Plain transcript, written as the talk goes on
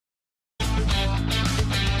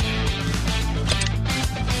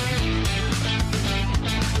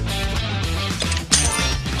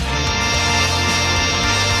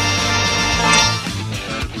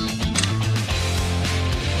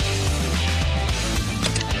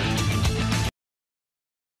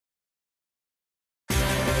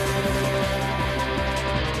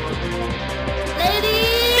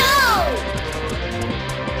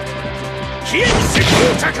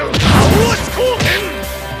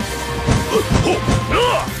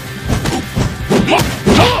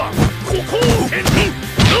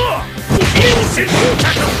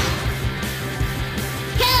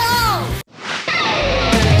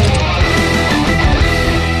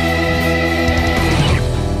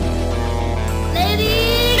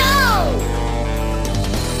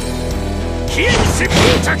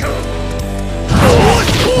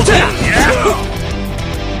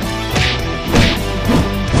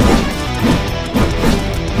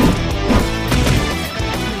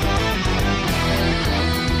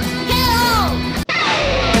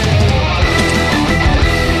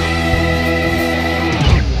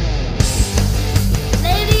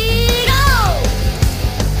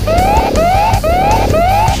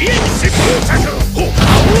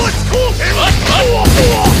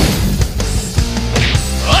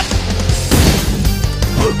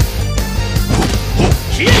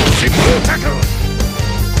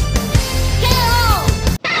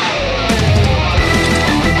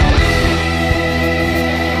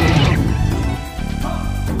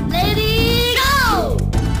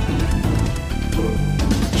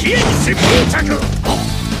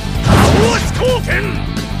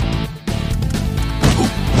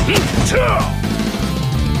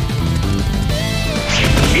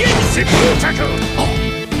疾風着大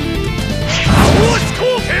津貢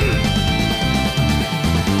献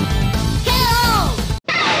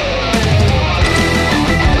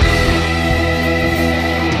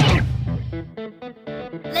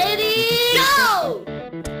レディーゴー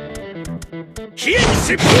飛燕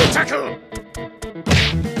疾風着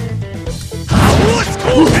大津貢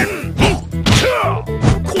献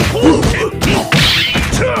ここ剣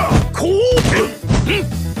こう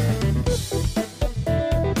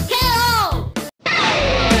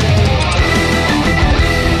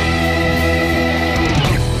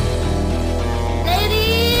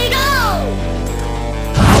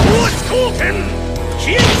剣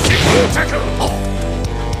飛燕疾風着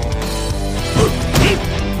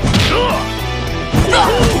大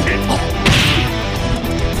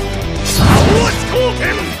津貢献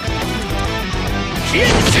飛燕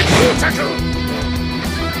疾風着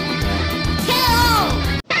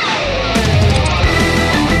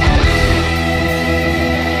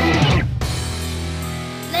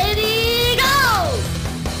レディーゴ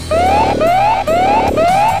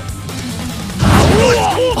大津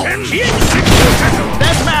貢献飛燕疾風着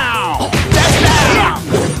飛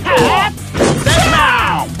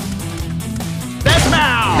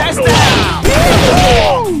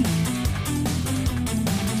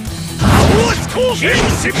燕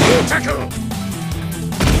疾風着貢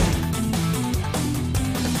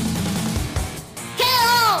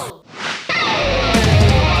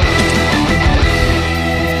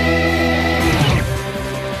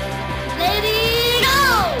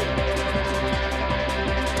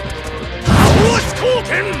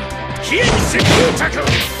献飛燕疾風着飛燕疾風着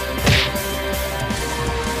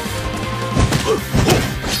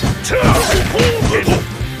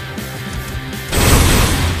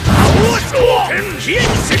飛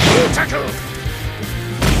燕疾風着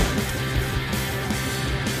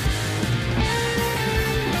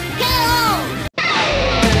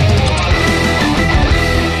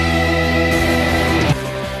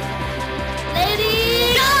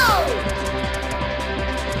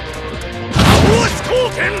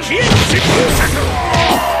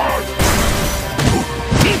疾風着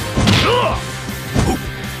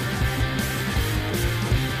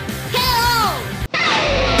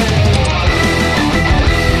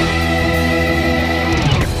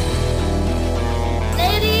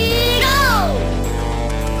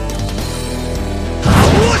大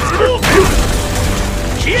津貢献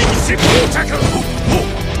飛燕疾風着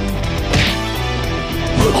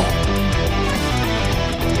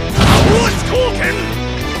大津貢献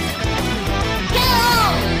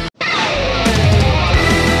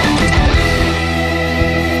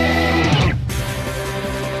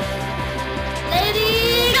レデ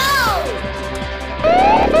ィーゴ大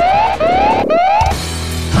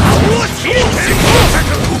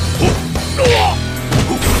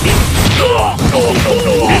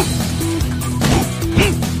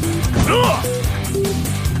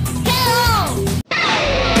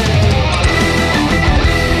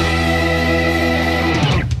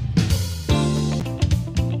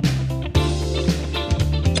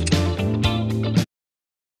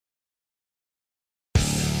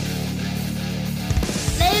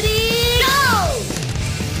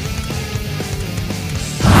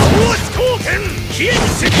津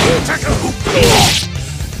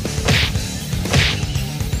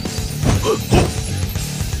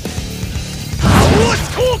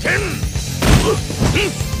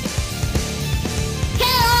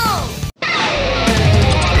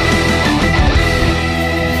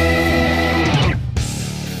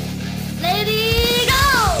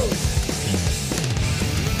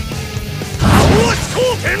貢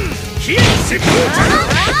献飛燕疾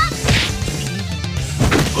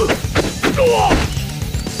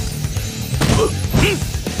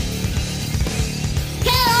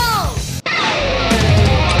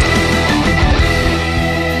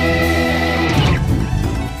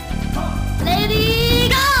風着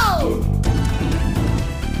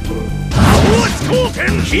貢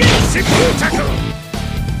献飛燕疾風着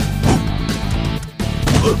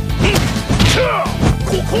こ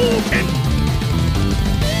こ剣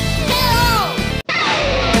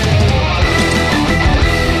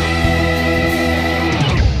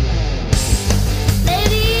レ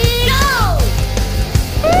ディーゴ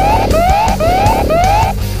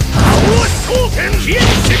大津貢献飛燕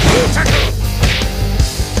疾風着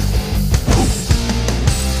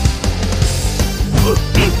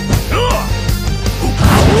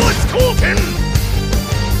大津貢献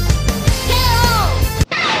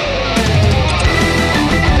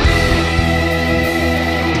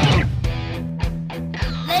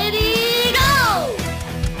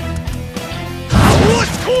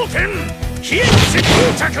拳飛躍式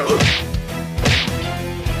到着。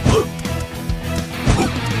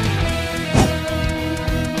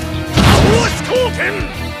倒し光剣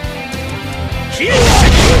飛躍式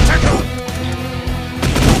到着。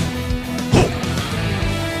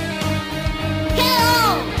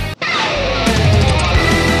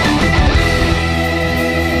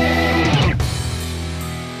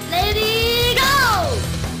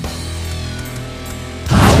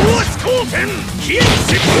飛躍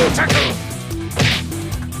式到着。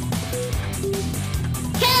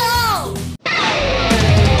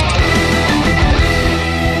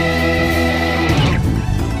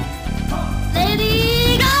レディ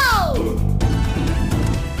ーゴー。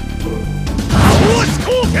倒し光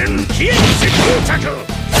剣飛躍式到着。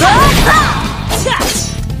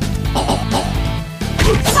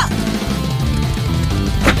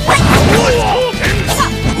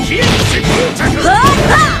飛躍式到着。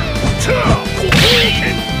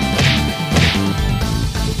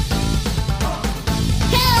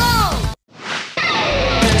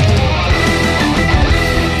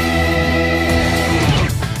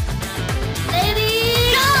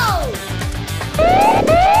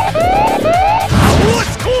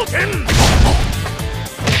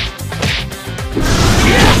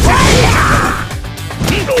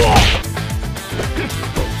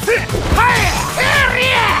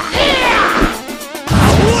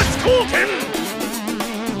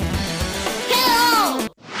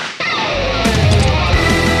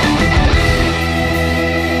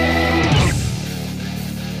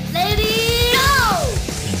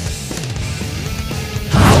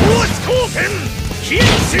飛躍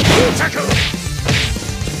式到着。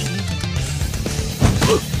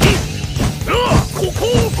ここ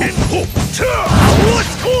を剣倒し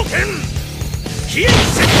光剣飛躍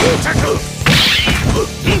式到着。こ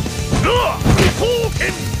こを剣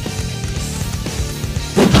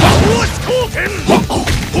倒し光剣。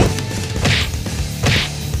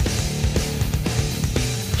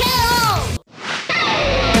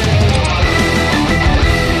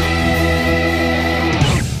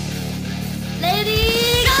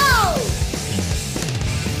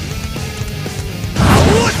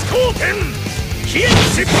飛躍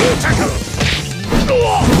式到着。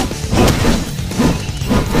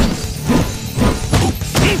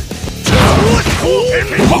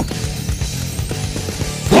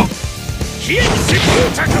飛躍式到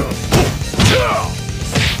着。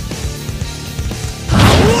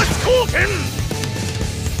倒し光剣。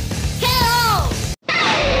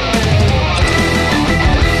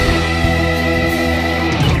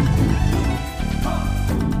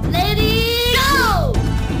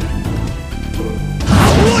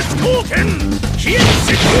光剣飛躍式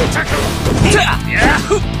到着。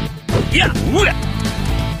いやうら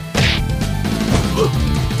倒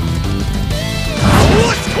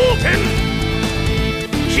し光剣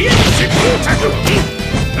飛躍式到着。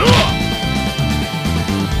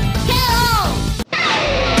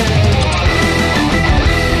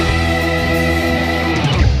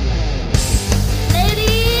レ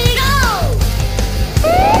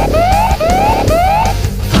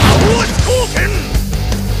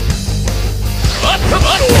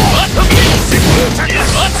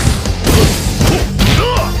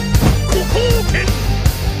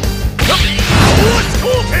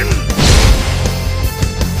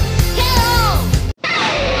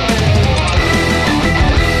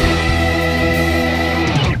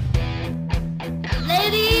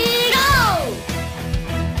ディーゴ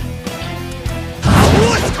ー。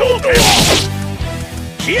倒し光剣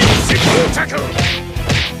飛躍式到着。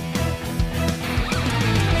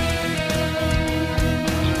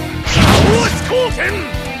光剣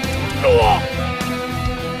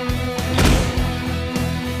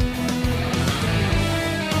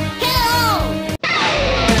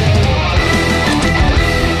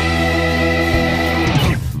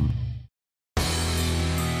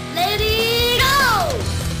レディーゴー。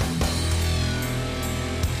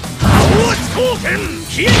倒し光剣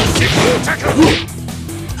飛躍式到着。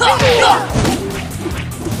倒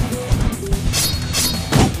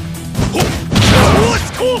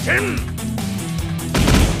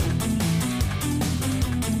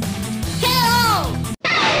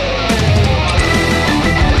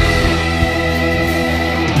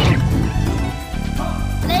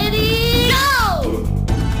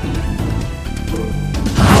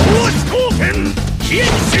し光剣飛躍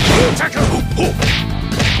式到着。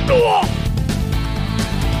倒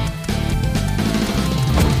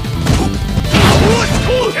し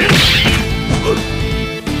光剣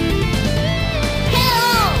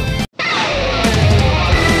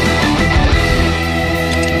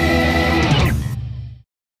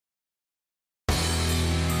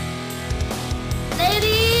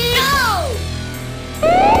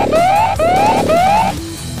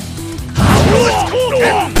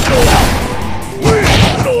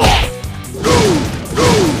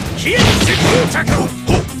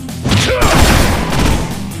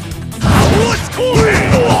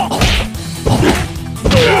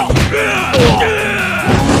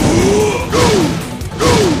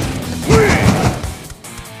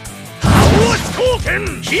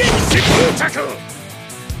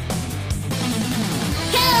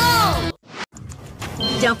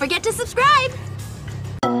Don't forget to subscribe!